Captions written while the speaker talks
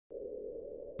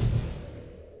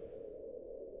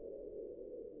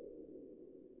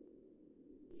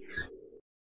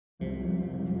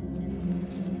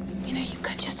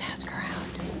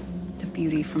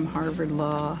beauty from Harvard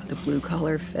Law, the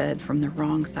blue-collar fed from the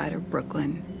wrong side of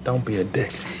Brooklyn. Don't be a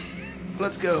dick.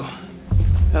 Let's go.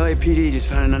 LAPD just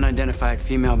found an unidentified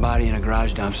female body in a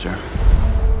garage dumpster.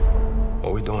 What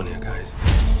are we doing here, guys?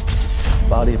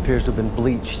 Body appears to have been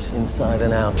bleached inside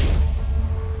and out.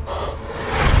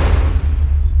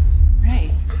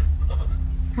 Ray,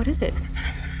 what is it?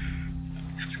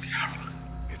 It's Carol.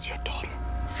 It's your daughter.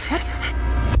 What?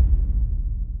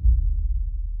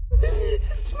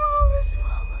 It's Mom, it's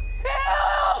Mom.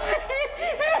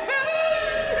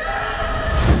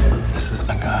 This is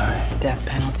the guy. Death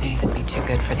penalty. That'd be too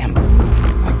good for them.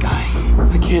 That guy.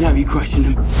 I can't have you question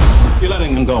him. You're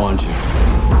letting him go, aren't you?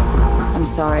 I'm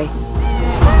sorry.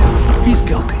 He's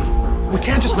guilty. We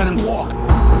can't just let him walk.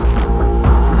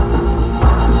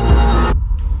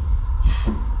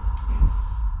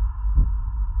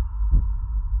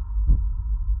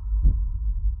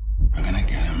 We're gonna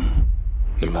get him,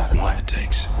 no matter what it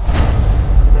takes.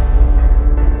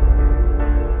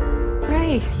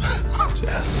 Ray,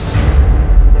 Jess,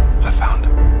 I found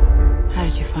him. how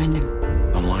did you find him?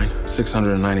 Online,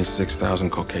 696,000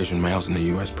 Caucasian males in the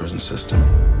U.S. prison system.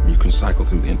 You can cycle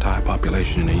through the entire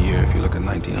population in a year if you look at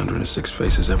 1,906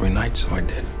 faces every night, so I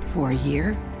did. For a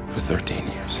year? For 13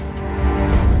 years.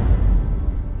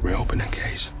 Reopen the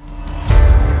case.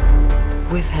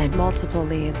 We've had multiple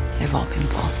leads. They've all been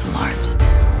false alarms.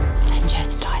 And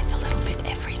Jess dies a little bit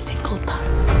every single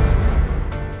time.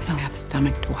 I don't have the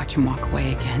stomach to watch him walk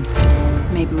away again.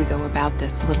 Maybe we go about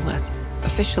this a little less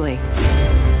officially.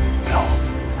 No.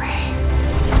 Ray.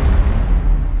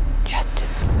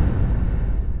 Justice.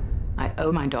 I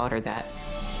owe my daughter that.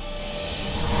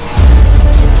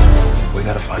 We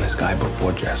gotta find this guy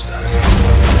before Jess does.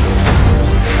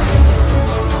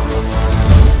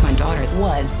 My daughter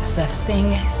was the thing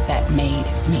that made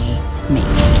me me.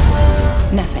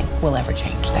 Nothing will ever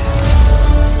change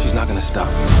that. She's not gonna stop.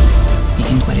 He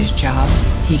can quit his job.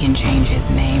 He can change his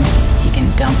name. He can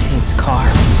dump his car.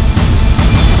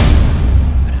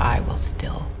 But I will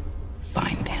still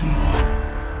find him.